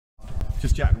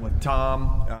Just chatting with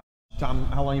Tom. Tom,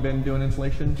 how long you been doing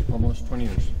insulation? Almost 20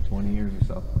 years. 20 years or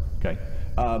so. Okay.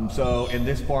 So in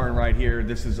this barn right here,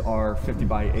 this is our 50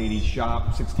 by 80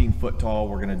 shop, 16 foot tall.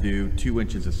 We're going to do 2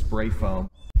 inches of spray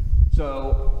foam.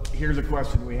 So here's a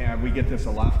question we have. We get this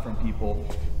a lot from people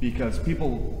because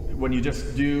people, when you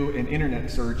just do an internet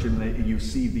search and you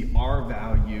see the R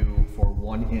value for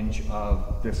 1 inch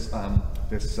of this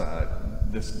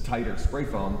this tighter spray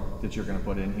foam that you're going to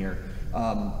put in here,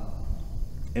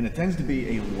 and it tends to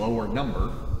be a lower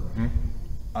number.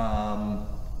 Mm-hmm.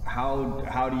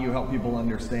 How do you help people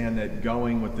understand that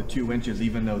going with the 2 inches,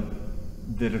 even though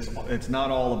that it's not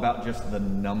all about just the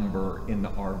number in the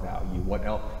R value? What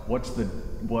else?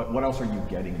 What else are you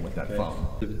getting with that foam?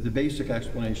 The basic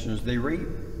explanation is they rate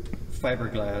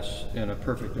fiberglass in a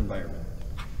perfect environment.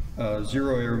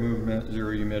 Zero air movement,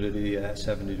 zero humidity at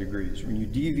 70 degrees. When you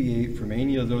deviate from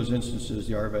any of those instances,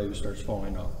 the R value starts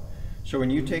falling off. So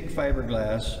when you take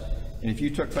fiberglass, and if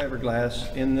you took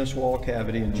fiberglass in this wall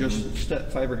cavity and just set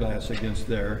fiberglass against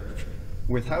there,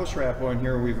 with house wrap on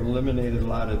here, we've eliminated a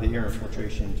lot of the air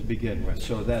infiltration to begin with,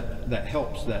 so that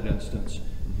helps that instance.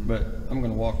 But I'm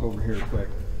going to walk over here quick.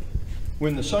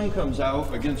 When the sun comes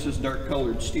out against this dark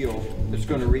colored steel, it's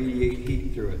going to radiate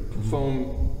heat through it. The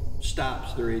foam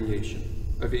stops the radiation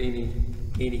of any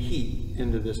heat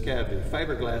into this cavity.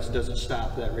 Fiberglass doesn't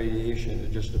stop that radiation,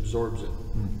 it just absorbs it.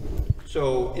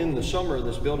 So in the summer,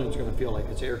 this building is going to feel like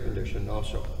it's air conditioned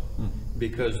also,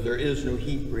 because there is no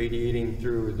heat radiating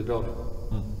through the building.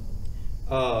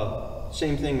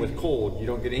 Same thing with cold. You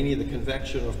don't get any of the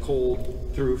convection of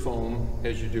cold through foam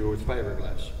as you do with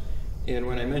fiberglass. And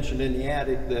when I mentioned in the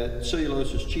attic that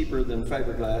cellulose is cheaper than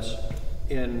fiberglass,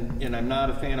 and I'm not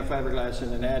a fan of fiberglass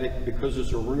in an attic because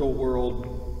it's a real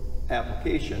world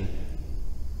application.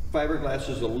 Fiberglass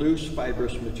is a loose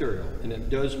fibrous material, and it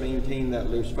does maintain that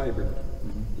loose fiber.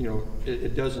 You know,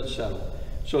 it doesn't settle.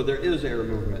 So there is air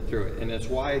movement through it, and that's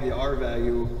why the R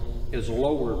value is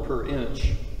lower per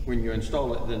inch when you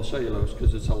install it than cellulose,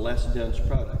 because it's a less dense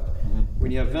product.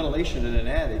 When you have ventilation in an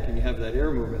attic and you have that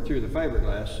air movement through the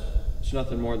fiberglass, it's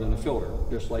nothing more than a filter,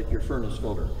 just like your furnace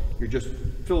filter. You're just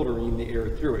filtering the air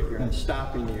through it. You're not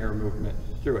stopping the air movement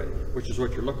through it, which is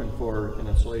what you're looking for in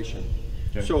insulation.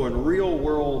 Okay. So in real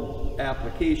world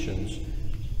applications,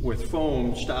 with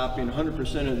foam stopping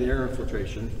 100% of the air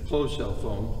infiltration, closed cell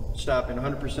foam, stopping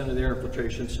 100% of the air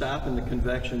infiltration, stopping the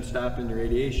convection, stopping the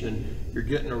radiation, you're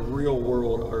getting a real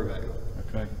world R value.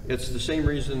 Okay. It's the same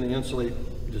reason they insulate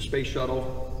the space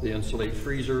shuttle, they insulate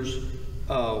freezers,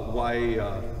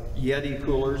 why Yeti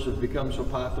coolers have become so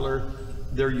popular.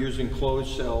 They're using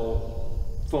closed cell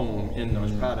foam in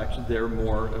those products. They're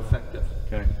more effective.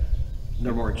 Okay.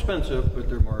 They're more expensive, but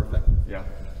they're more effective. Yeah.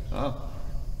 Oh.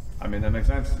 I mean, that makes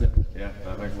sense. Yeah,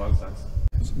 that makes a lot of sense.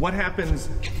 What happens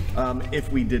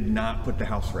if we did not put the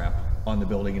house wrap on the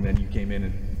building and then you came in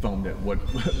and foamed it? What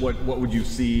would you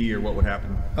see, or what would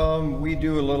happen? We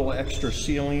do a little extra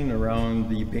sealing around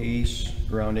the base,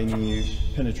 around any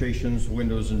penetrations,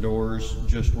 windows and doors.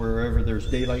 Just wherever there's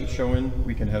daylight showing,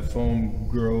 we can have foam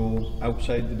grow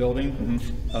outside the building,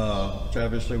 which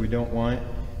obviously we don't want.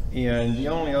 And the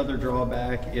only other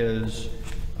drawback is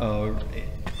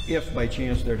if by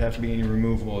chance there'd have to be any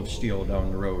removal of steel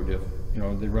down the road. If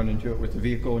they run into it with the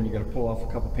vehicle and you got to pull off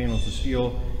a couple panels of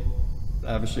steel,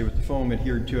 obviously with the foam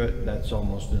adhered to it, that's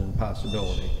almost an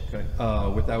impossibility. Okay.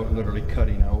 Without literally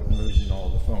cutting out and losing all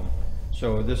the foam.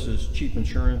 So this is cheap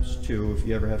insurance too. If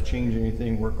you ever have to change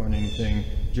anything, work on anything,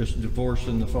 just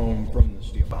divorcing the foam from the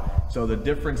steel. So the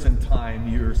difference in time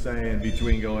you're saying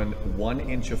between going 1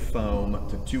 inch of foam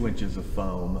to 2 inches of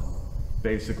foam,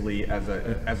 basically as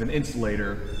an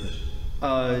insulator.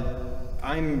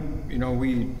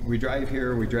 We drive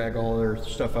here, we drag all our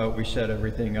stuff out, we set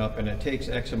everything up, and it takes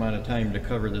X amount of time to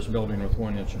cover this building with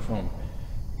 1 inch of foam.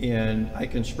 And I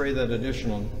can spray that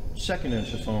additional 2nd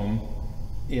inch of foam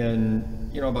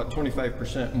in, about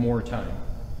 25% more time.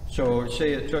 So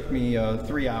say it took me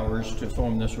 3 hours to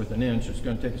foam this with 1 inch, it's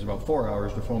going to take us about 4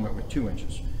 hours to foam it with 2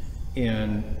 inches.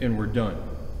 And we're done.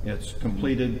 It's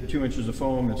completed, 2 inches of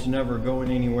foam, it's never going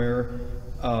anywhere.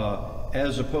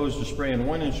 As opposed to spraying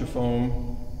 1 inch of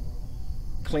foam,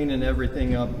 cleaning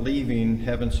everything up, leaving,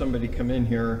 having somebody come in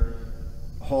here,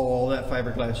 haul all that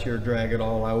fiberglass here, drag it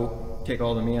all out, take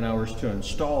all the man hours to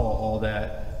install all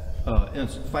that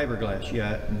fiberglass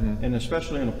yet. And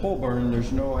especially in a pole barn,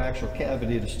 there's no actual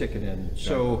cavity to stick it in.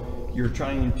 So you're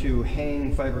trying to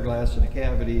hang fiberglass in a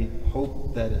cavity,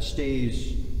 hope that it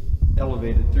stays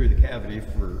elevated through the cavity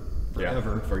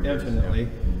forever, for years, infinitely,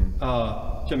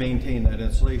 to maintain that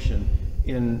insulation.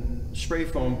 In spray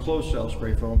foam, closed cell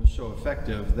spray foam is so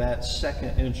effective, that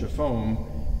 2nd inch of foam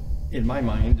in my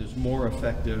mind, is more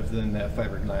effective than that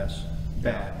fiberglass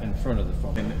bat in front of the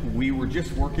foam. And we were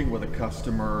just working with a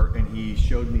customer, and he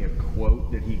showed me a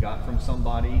quote that he got from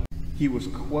somebody. He was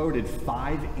quoted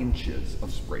 5 inches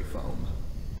of spray foam.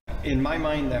 In my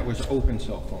mind, that was open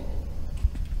cell foam.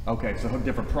 Okay, so a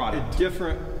different product.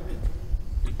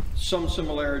 Some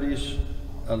similarities,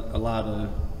 a lot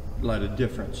of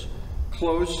difference.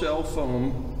 Closed cell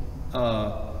foam,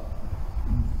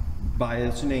 by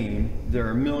its name, there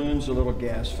are millions of little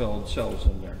gas-filled cells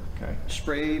in there. Okay.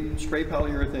 Spray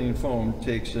polyurethane foam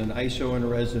takes an iso and a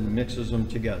resin, mixes them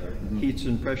together, heats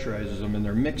and pressurizes them, and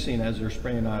they're mixing as they're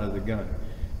spraying out of the gun.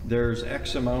 There's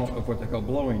X amount of what they call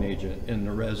blowing agent in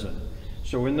the resin.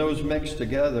 So when those mix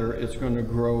together, it's going to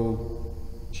grow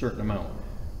a certain amount.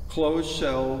 Closed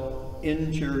cell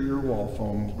interior wall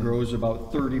foam grows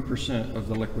about 30% of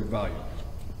the liquid volume.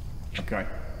 Okay.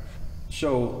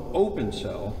 So open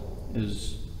cell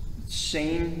is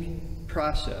same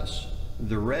process.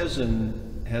 The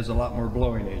resin has a lot more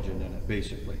blowing agent in it,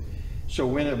 basically. So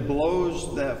when it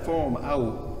blows that foam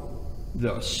out,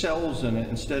 the cells in it,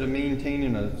 instead of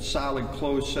maintaining a solid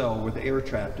closed cell with air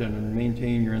trapped in it and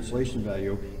maintaining your insulation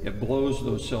value, it blows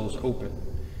those cells open.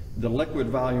 The liquid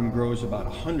volume grows about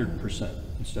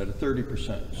 100% instead of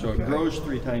 30%. So it grows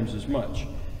 3 times as much.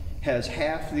 Has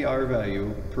half the R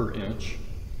value per inch,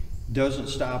 doesn't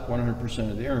stop 100%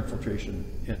 of the air infiltration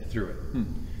through it.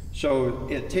 So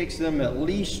it takes them at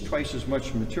least twice as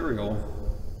much material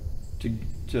to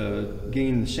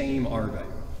gain the same R value.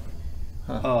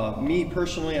 Me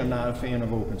personally, I'm not a fan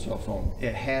of open cell foam.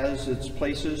 It has its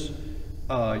places.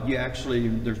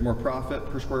 There's more profit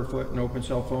per square foot in open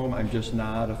cell foam. I'm just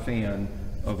not a fan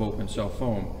of open cell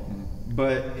foam.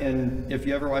 And if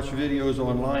you ever watch videos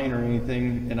online or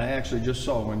anything, and I actually just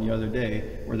saw one the other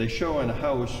day, where they show in a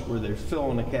house where they're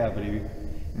filling a cavity,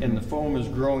 and the foam is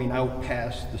growing out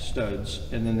past the studs,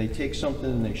 and then they take something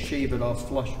and they shave it off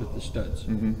flush with the studs.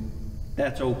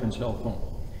 That's open cell foam.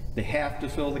 They have to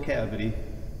fill the cavity,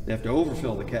 they have to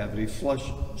overfill the cavity,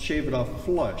 shave it off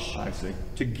flush. I see.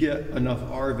 To get enough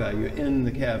R value in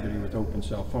the cavity with open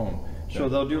cell foam. So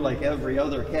they'll do like every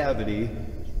other cavity,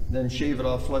 then shave it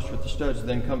off flush with the studs,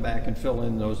 then come back and fill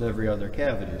in those every other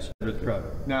cavities.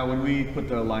 Now, when we put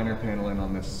the liner panel in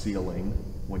on this ceiling,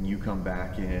 when you come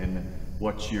back in,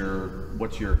 what's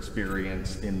your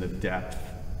experience in the depth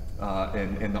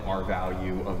and the R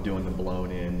value of doing the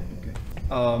blown in?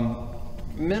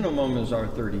 Minimum is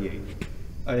R38.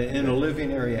 In a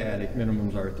living area attic, minimum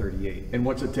is R38. And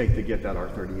what's it take to get that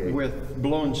R38? With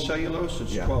blown cellulose,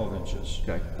 it's 12 inches.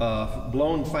 Okay.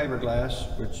 Blown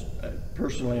fiberglass, which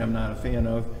personally I'm not a fan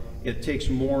of, it takes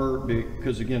more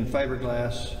because, again,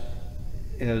 fiberglass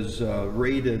is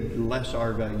rated less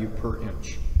R value per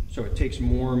inch. So it takes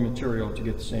more material to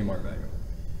get the same R value.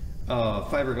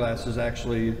 Fiberglass is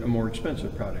actually a more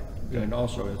expensive product. And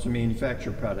also it's a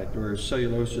manufactured product, whereas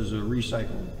cellulose is a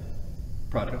recycled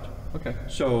product. Okay.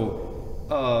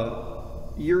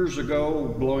 So years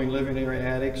ago, blowing living area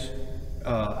attics,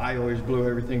 I always blew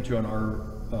everything to an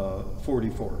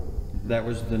R44. That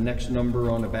was the next number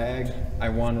on the bag. I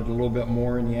wanted a little bit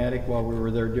more in the attic while we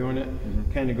were there doing it.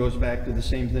 Kind of goes back to the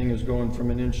same thing as going from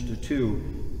 1 inch to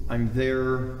 2. I'm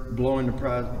there blowing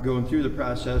going through the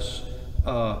process.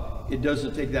 It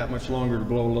doesn't take that much longer to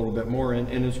blow a little bit more in,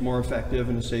 and it's more effective,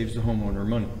 and it saves the homeowner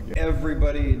money.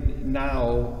 Everybody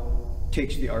now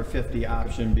takes the R50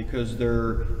 option because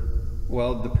the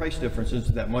price difference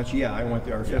isn't that much. Yeah, I want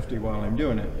the R50 while I'm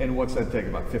doing it. And what's that take,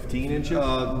 about 15 inches?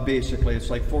 Basically, it's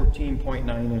like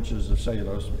 14.9 inches of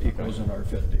cellulose equals an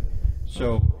R50.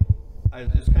 So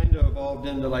it's kind of evolved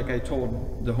into, like I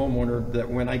told the homeowner, that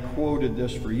when I quoted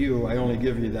this for you, I only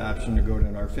give you the option to go to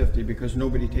an R50 because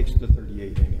nobody takes the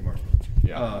 38 anymore.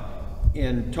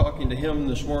 In talking to him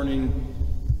this morning,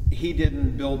 he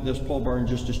didn't build this pole barn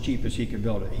just as cheap as he could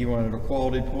build it. He wanted a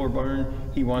quality pole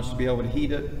barn. He wants to be able to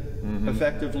heat it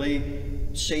effectively.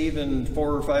 Saving $400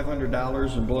 or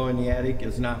 $500 and blowing the attic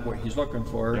is not what he's looking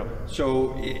for.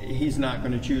 So he's not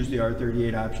going to choose the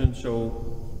R38 option.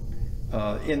 So,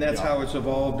 and that's how it's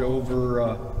evolved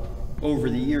over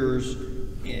the years.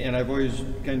 And I've always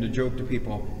kind of joked to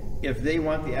people, if they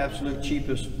want the absolute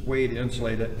cheapest way to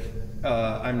insulate it,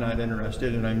 I'm not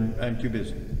interested, and I'm too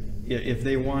busy. If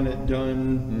they want it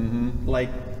done like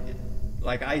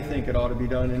I think it ought to be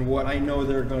done, and what I know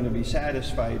they're going to be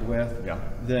satisfied with,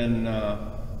 then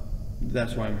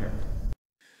that's why I'm here.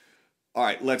 All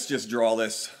right, let's just draw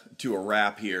this to a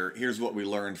wrap here. Here's what we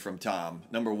learned from Tom.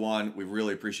 Number one, we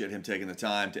really appreciate him taking the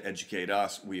time to educate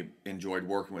us. We enjoyed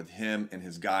working with him and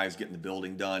his guys getting the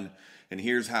building done. And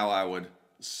here's how I would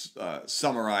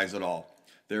summarize it all.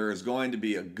 There is going to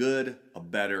be a good, a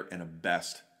better, and a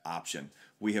best option.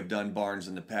 We have done barns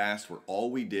in the past where all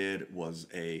we did was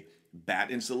a bat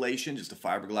insulation, just a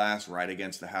fiberglass right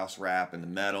against the house wrap and the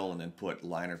metal, and then put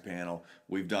liner panel.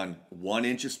 We've done 1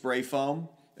 inch of spray foam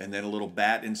and then a little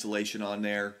bat insulation on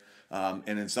there. And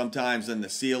then sometimes in the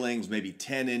ceilings, maybe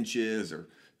 10 inches or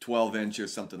 12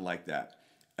 inches, something like that.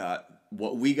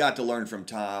 What we got to learn from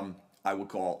Tom, I would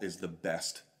call, is the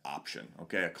best option.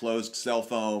 Okay, a closed cell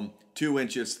foam, 2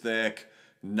 inches thick,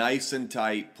 nice and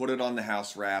tight, put it on the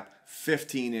house wrap,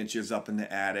 15 inches up in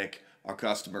the attic. Our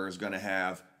customer is going to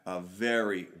have a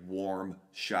very warm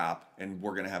shop, and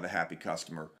we're going to have a happy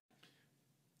customer.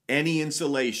 Any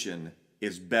insulation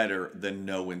is better than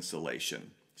no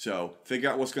insulation. So figure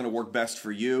out what's going to work best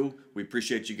for you. We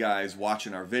appreciate you guys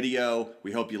watching our video.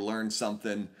 We hope you learned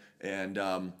something,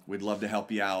 and we'd love to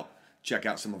help you out. Check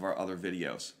out some of our other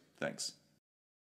videos. Thanks.